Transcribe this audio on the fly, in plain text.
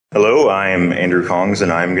Hello, I'm Andrew Kongs,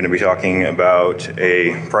 and I'm going to be talking about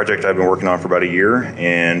a project I've been working on for about a year,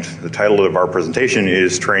 and the title of our presentation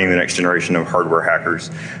is Training the Next Generation of Hardware Hackers.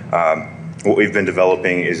 What we've been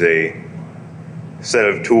developing is a set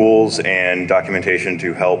of tools and documentation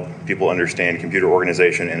to help people understand computer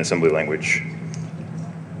organization in assembly language.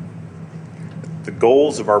 The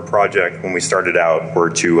goals of our project when we started out were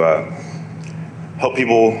to help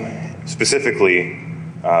people, specifically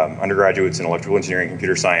undergraduates in electrical engineering and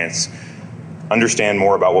computer science, understand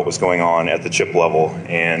more about what was going on at the chip level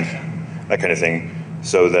and that kind of thing,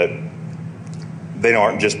 so that they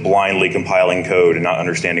aren't just blindly compiling code and not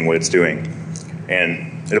understanding what it's doing.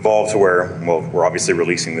 And it evolved to where, well, we're obviously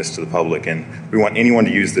releasing this to the public, and we want anyone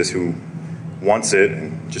to use this who wants it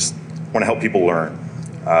and just want to help people learn.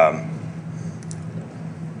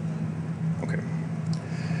 Okay.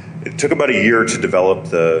 It took about a year to develop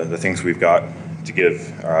the things we've got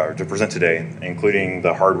to to present today, including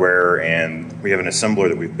the hardware, and we have an assembler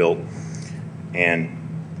that we've built, and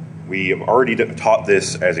we have already taught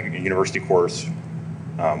this as a university course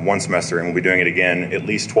one semester, and we'll be doing it again at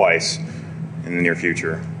least twice in the near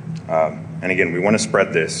future. And again, we want to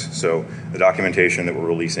spread this, so the documentation that we're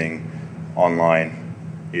releasing online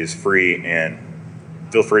is free, and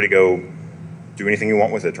feel free to go do anything you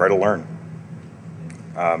want with it. Try to learn.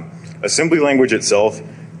 Assembly language itself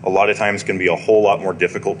a lot of times can be a whole lot more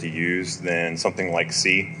difficult to use than something like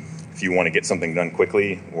C if you want to get something done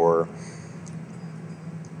quickly, or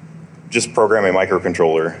just program a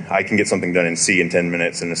microcontroller. I can get something done in C in 10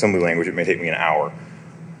 minutes. In assembly language, it may take me an hour.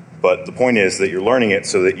 But the point is that you're learning it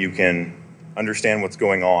so that you can understand what's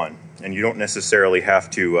going on, and you don't necessarily have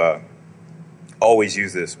to always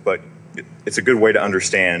use this, but it's a good way to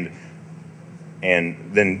understand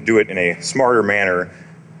and then do it in a smarter manner,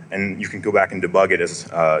 and you can go back and debug it as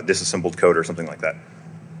disassembled code or something like that.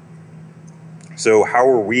 So how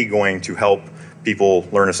are we going to help people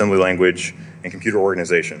learn assembly language and computer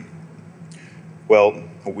organization? Well,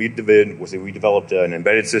 what we did was we developed an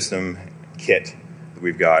embedded system kit that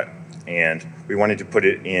we've got, and we wanted to put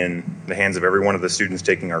it in the hands of every one of the students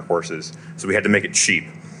taking our courses, so we had to make it cheap.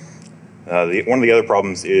 One of the other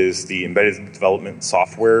problems is the embedded development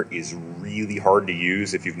software is really hard to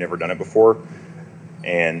use if you've never done it before.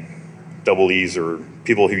 And double E's, or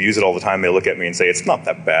people who use it all the time, they look at me and say it's not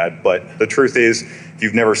that bad, but the truth is, if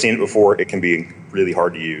you've never seen it before, it can be really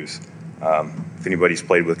hard to use. If anybody's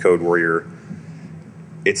played with Code Warrior,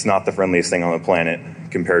 it's not the friendliest thing on the planet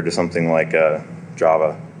compared to something like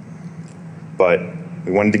Java. But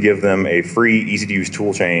we wanted to give them a free, easy-to-use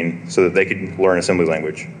tool chain so that they could learn assembly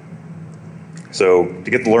language. So to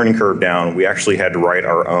get the learning curve down, we actually had to write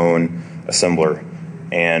our own assembler,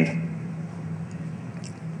 and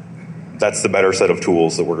that's the better set of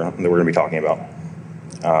tools that we're going to be talking about.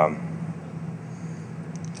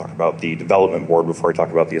 Talk about the development board before I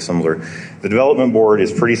talk about the assembler. The development board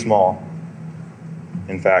is pretty small.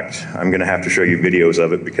 In fact, I'm going to have to show you videos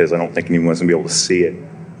of it because I don't think anyone's going to be able to see it.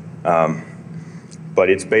 But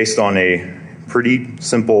it's based on a pretty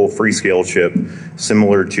simple Freescale chip,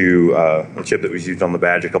 similar to a chip that was used on the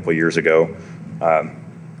badge a couple of years ago.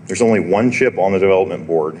 There's only one chip on the development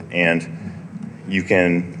board, and you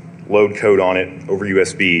can load code on it over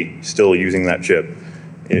USB, still using that chip.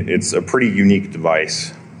 It's a pretty unique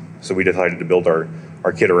device, so we decided to build our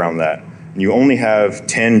kit around that. And you only have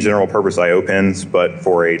 10 general purpose I/O pins, but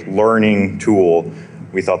for a learning tool,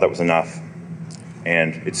 we thought that was enough.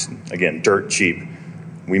 And it's, again, dirt cheap.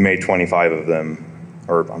 We made 25 of them,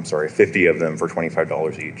 or I'm sorry, 50 of them for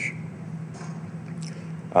 $25 each.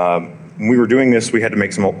 When we were doing this, we had to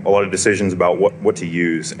make a lot of decisions about what to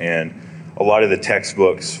use, and a lot of the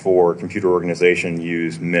textbooks for computer organization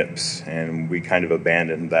use MIPS, and we kind of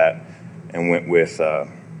abandoned that and went with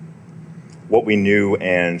what we knew,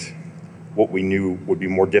 and what we knew would be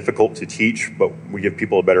more difficult to teach, but we give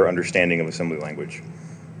people a better understanding of assembly language.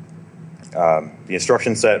 The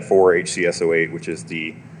instruction set for HCS08, which is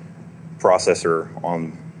the processor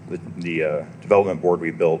on the development board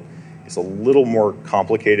we built, is a little more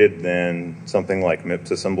complicated than something like MIPS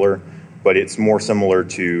assembler, but it's more similar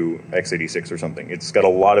to x86 or something. It's got a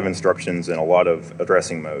lot of instructions and a lot of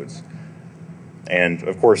addressing modes. And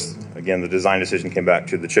of course, again, the design decision came back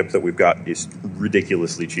to the chip that we've got is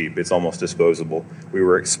ridiculously cheap. It's almost disposable. We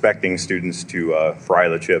were expecting students to fry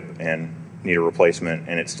the chip and need a replacement,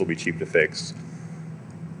 and it'd still be cheap to fix.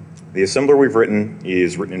 The assembler we've written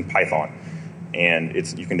is written in Python, and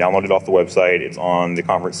you can download it off the website. It's on the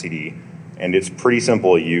conference CD, and it's pretty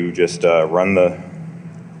simple. You just run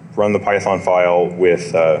the Python file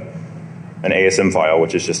with an ASM file,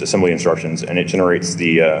 which is just assembly instructions, and it generates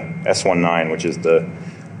the S19, which is the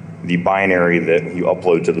the binary that you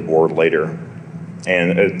upload to the board later.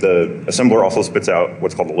 And the assembler also spits out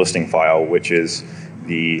what's called a listing file, which is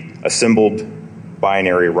the assembled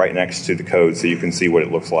binary right next to the code so you can see what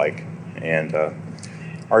it looks like. And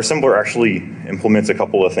our assembler actually implements a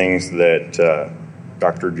couple of things that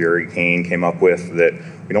Dr. Gerald Kane came up with that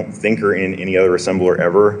we don't think are in any other assembler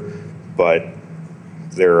ever, but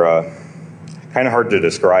they're kind of hard to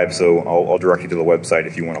describe, so I'll direct you to the website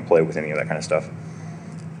if you want to play with any of that kind of stuff.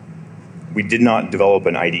 We did not develop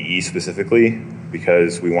an IDE specifically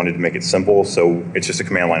because we wanted to make it simple, so it's just a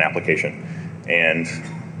command line application. And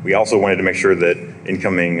we also wanted to make sure that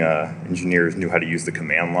incoming engineers knew how to use the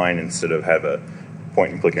command line instead of have a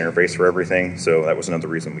point and click interface for everything, so that was another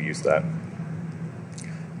reason we used that.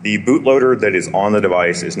 The bootloader that is on the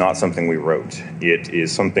device is not something we wrote. It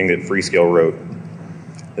is something that Freescale wrote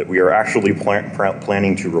that we are actually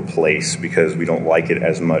planning to replace because we don't like it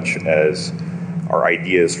as much as our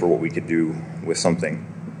ideas for what we could do with something.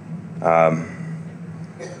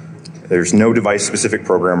 There's no device-specific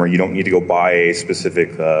programmer. You don't need to go buy a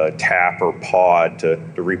specific tap or pod to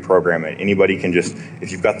reprogram it. Anybody can just,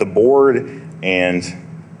 if you've got the board and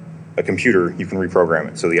a computer, you can reprogram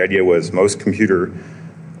it. So the idea was most computer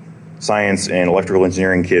science and electrical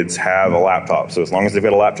engineering kids have a laptop. So as long as they've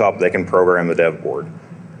got a laptop, they can program the dev board.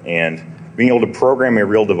 And being able to program a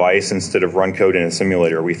real device instead of run code in a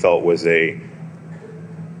simulator, we felt was an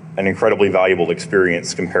incredibly valuable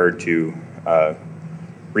experience compared to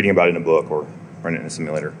reading about it in a book or running it in a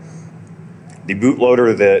simulator. The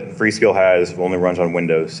bootloader that Freescale has only runs on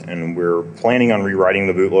Windows, and we're planning on rewriting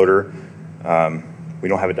the bootloader. We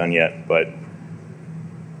don't have it done yet, but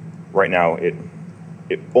right now it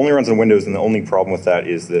only runs on Windows, and the only problem with that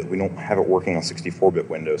is that we don't have it working on 64-bit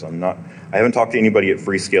Windows. I haven't talked to anybody at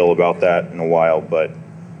Freescale about that in a while, but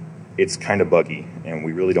it's kind of buggy, and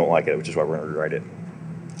we really don't like it, which is why we're going to rewrite it.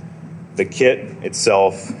 The kit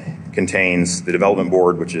itself contains the development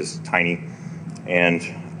board, which is tiny, and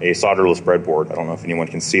a solderless breadboard. I don't know if anyone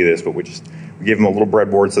can see this, but we give them a little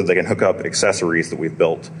breadboard so that they can hook up accessories that we've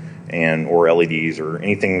built, or LEDs or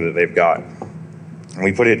anything that they've got. And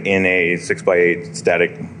we put it in a 6x8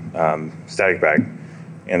 static bag.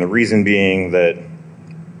 And the reason being that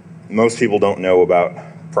most people don't know about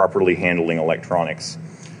properly handling electronics.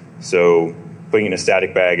 So putting it in a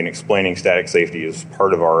static bag and explaining static safety is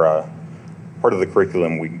part of the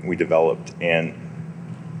curriculum we developed. And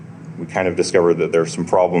we kind of discovered that there's some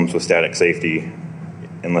problems with static safety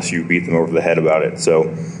unless you beat them over the head about it. So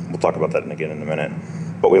we'll talk about that again in a minute.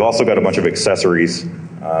 But we've also got a bunch of accessories.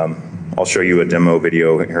 I'll show you a demo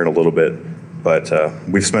video here in a little bit, but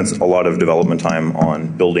we've spent a lot of development time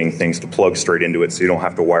on building things to plug straight into it so you don't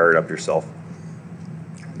have to wire it up yourself.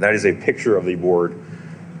 That is a picture of the board,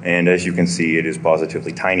 and as you can see, it is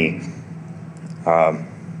positively tiny. I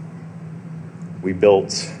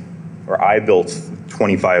built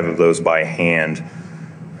 25 of those by hand,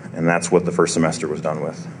 and that's what the first semester was done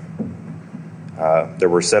with. There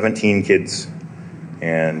were 17 kids,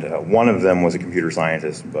 and one of them was a computer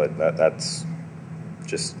scientist, but that's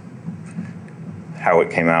just how it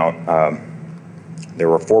came out. There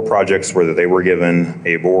were 4 projects where they were given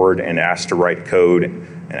a board and asked to write code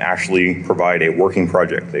and actually provide a working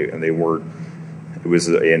project. It was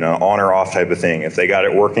an on or off type of thing. If they got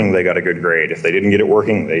it working, they got a good grade. If they didn't get it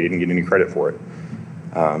working, they didn't get any credit for it.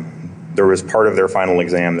 There was part of their final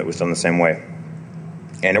exam that was done the same way.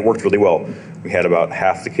 And it worked really well. We had about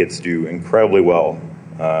half the kids do incredibly well.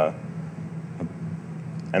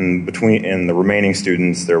 And in the remaining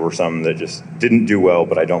students, there were some that just didn't do well,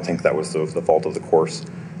 but I don't think that was the fault of the course.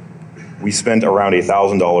 We spent around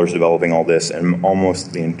 $1,000 developing all this, and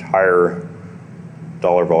almost the entire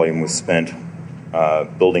dollar volume was spent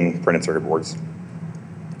building printed circuit boards.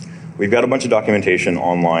 We've got a bunch of documentation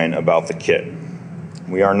online about the kit.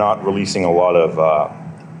 We are not releasing a lot of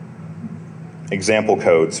example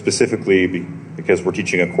code, specifically because we're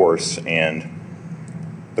teaching a course, and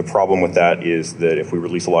the problem with that is that if we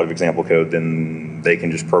release a lot of example code, then they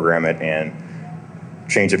can just program it and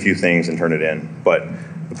change a few things and turn it in. But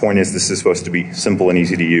the point is, this is supposed to be simple and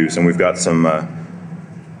easy to use, and we've got a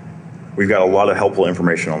lot of helpful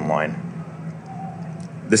information online.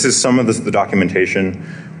 This is some of the documentation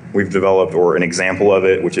we've developed, or an example of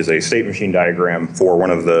it, which is a state machine diagram for one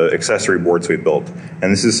of the accessory boards we've built.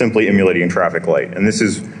 And this is simply emulating a traffic light. And this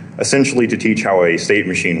is essentially to teach how a state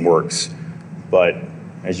machine works. But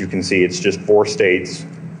as you can see, it's just 4 states,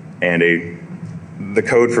 and the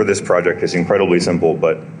code for this project is incredibly simple,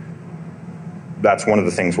 but that's one of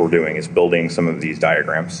the things we're doing, is building some of these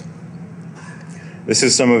diagrams. This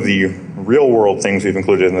is some of the real-world things we've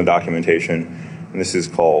included in the documentation. And this is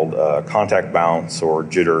called contact bounce or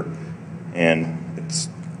jitter. And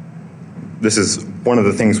this is one of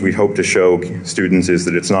the things we hope to show students is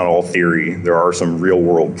that it's not all theory. There are some real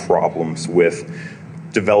world problems with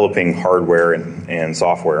developing hardware and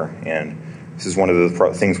software. And this is one of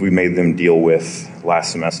the things we made them deal with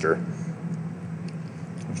last semester.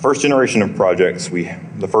 First generation of projects,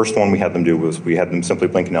 the first one we had them do was we had them simply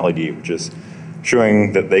blink an LED, which is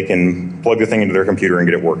showing that they can plug the thing into their computer and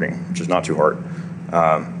get it working, which is not too hard.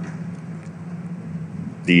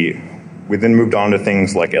 We then moved on to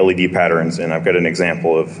things like LED patterns, and I've got an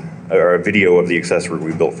example of, or a video of the accessory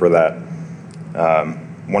we built for that.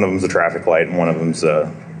 One of them's a traffic light, and one of them's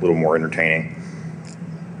a little more entertaining.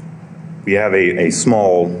 We have a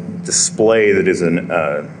small display that is an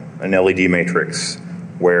LED matrix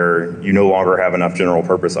where you no longer have enough general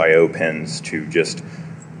purpose I/O pins to just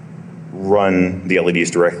run the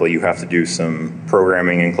LEDs directly. You have to do some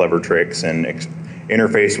programming and clever tricks and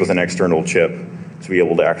interface with an external chip to be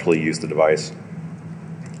able to actually use the device.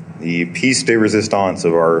 The piece de resistance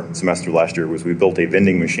of our semester last year was we built a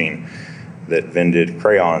vending machine that vended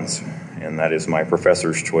crayons, and that is my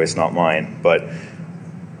professor's choice, not mine. But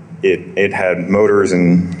it had motors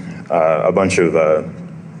and a bunch of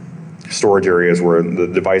storage areas where the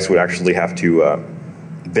device would actually have to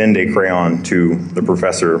vend a crayon to the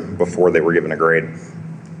professor before they were given a grade.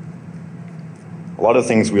 A lot of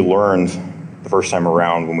things we learned the first time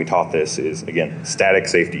around when we taught this is, again, static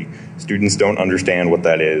safety. Students don't understand what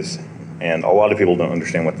that is, and a lot of people don't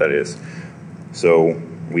understand what that is. So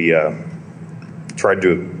we tried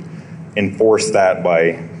to enforce that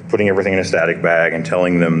by putting everything in a static bag and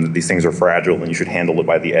telling them that these things are fragile and you should handle it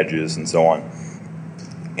by the edges and so on.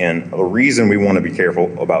 And the reason we want to be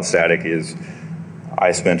careful about static is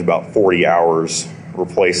I spent about 40 hours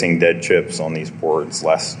replacing dead chips on these boards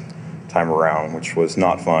last time around, which was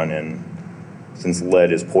not fun. And since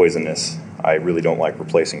lead is poisonous, I really don't like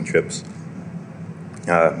replacing chips.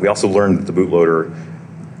 We also learned that the bootloader,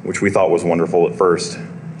 which we thought was wonderful at first,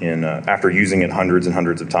 after using it hundreds and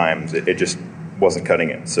hundreds of times, it just wasn't cutting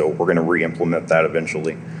it. So we're going to re-implement that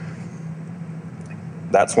eventually.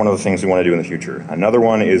 That's one of the things we want to do in the future. Another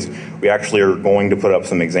one is we actually are going to put up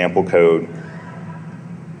some example code,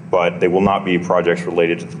 but they will not be projects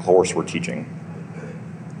related to the course we're teaching.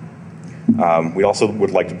 We also would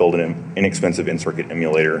like to build an inexpensive in-circuit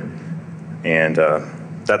emulator, and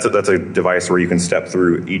that's a device where you can step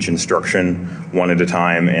through each instruction one at a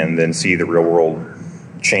time and then see the real-world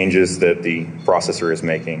changes that the processor is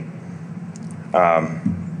making. I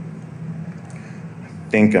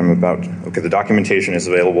think I'm about, okay, the documentation is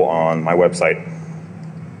available on my website,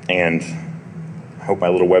 and I hope my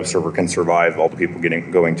little web server can survive all the people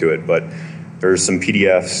going to it, but there's some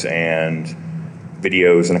PDFs and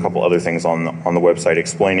videos and a couple other things on the website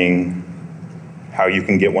explaining how you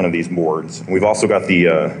can get one of these boards. We've also got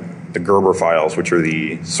the Gerber files, which are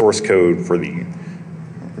the source code for the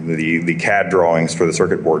CAD drawings for the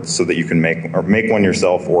circuit boards, so that you can make one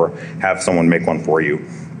yourself or have someone make one for you.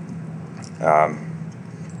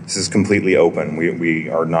 This is completely open. We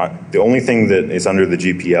are not, the only thing that is under the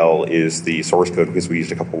GPL is the source code, because we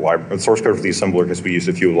used a couple source code for the assembler because we used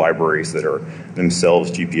a few libraries that are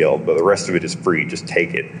themselves GPL, but the rest of it is free. Just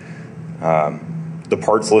take it. The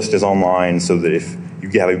parts list is online, so that if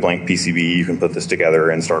you have a blank PCB, you can put this together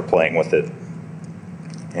and start playing with it.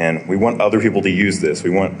 And we want other people to use this. We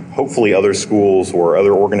want, hopefully, other schools or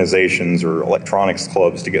other organizations or electronics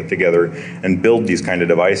clubs to get together and build these kind of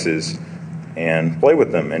devices and play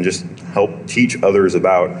with them and just help teach others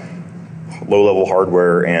about low-level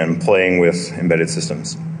hardware and playing with embedded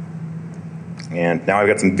systems. And now I've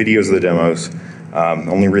got some videos of the demos.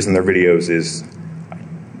 The only reason they're videos is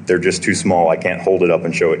they're just too small. I can't hold it up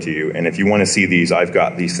and show it to you. And if you want to see these, I've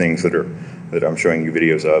got these things that I'm showing you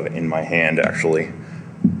videos of in my hand, actually.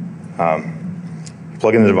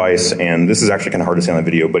 Plug in the device, and this is actually kind of hard to see on the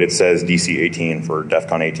video, but it says DC 18 for DEF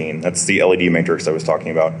CON 18. That's the LED matrix I was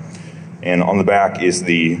talking about. And on the back is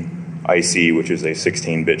the IC, which is a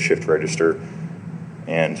 16-bit shift register.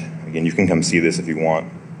 And again, you can come see this if you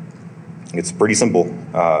want. It's pretty simple.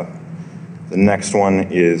 The next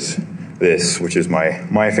one is this, which is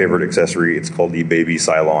my favorite accessory. It's called the Baby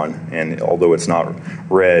Cylon. And although it's not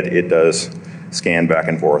red, it does scan back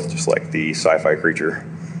and forth, just like the sci-fi creature.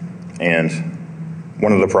 And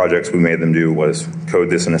one of the projects we made them do was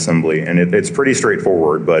code this in assembly. And it's pretty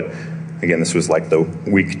straightforward, but again, this was like the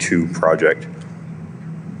week 2 project.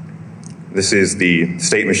 This is the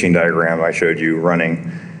state machine diagram I showed you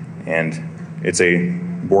running, and it's a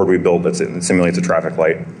board we built that simulates a traffic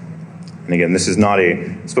light. And again, this is not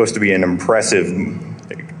supposed to be an impressive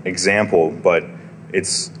example, but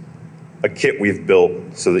it's a kit we've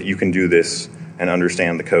built so that you can do this and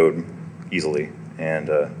understand the code easily. And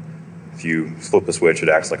if you flip a switch, it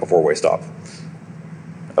acts like a four-way stop.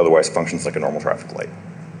 Otherwise, it functions like a normal traffic light.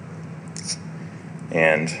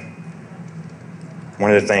 And I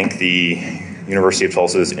wanted to thank the University of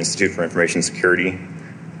Tulsa's Institute for Information Security.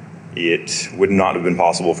 It would not have been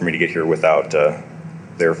possible for me to get here without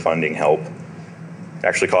their funding help. It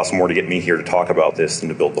actually cost more to get me here to talk about this than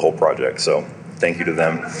to build the whole project, so thank you to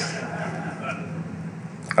them.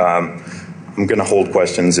 I'm going to hold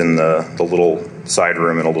questions in the little side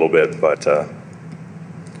room in a little bit, but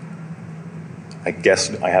I guess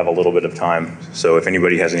I have a little bit of time, so if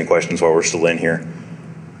anybody has any questions while we're still in here.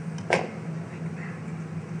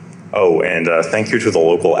 Oh, and thank you to the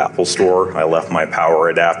local Apple store. I left my power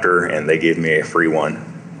adapter, and they gave me a free one.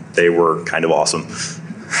 They were kind of awesome.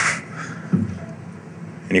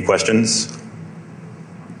 Any questions?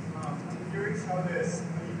 I'm curious how you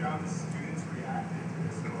found the students reacted to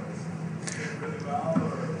this course. Did it really well,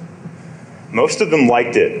 or? Most of them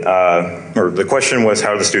liked it. Or the question was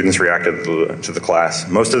how the students reacted to the class.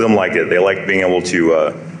 Most of them liked it. They liked being able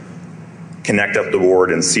to connect up the board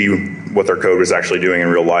and see what their code was actually doing in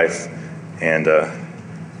real life. And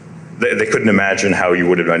they couldn't imagine how you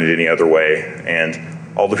would have done it any other way. And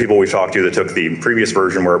all the people we talked to that took the previous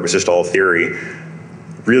version where it was just all theory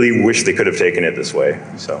really wish they could have taken it this way.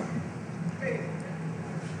 So.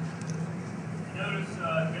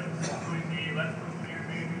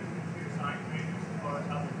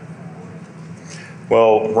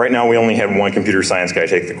 Well, right now we only had one computer science guy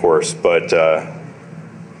take the course, but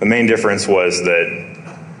the main difference was that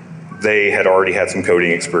they had already had some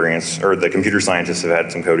coding experience, or the computer scientists have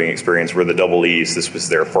had some coding experience, where the double E's, this was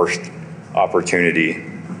their first opportunity.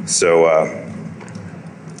 So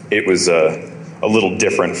it was a little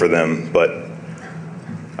different for them, but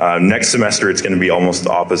next semester it's going to be almost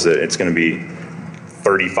the opposite. It's going to be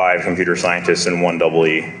 35 computer scientists and one double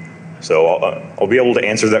E. So I'll be able to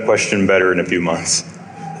answer that question better in a few months.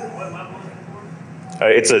 What level is it for?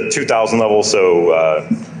 It's a 2000 level, so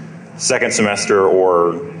second semester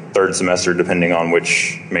or third semester, depending on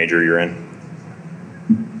which major you're in.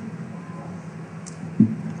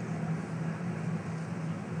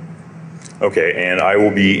 Okay, and I will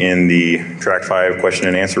be in the track 5 question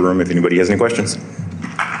and answer room if anybody has any questions.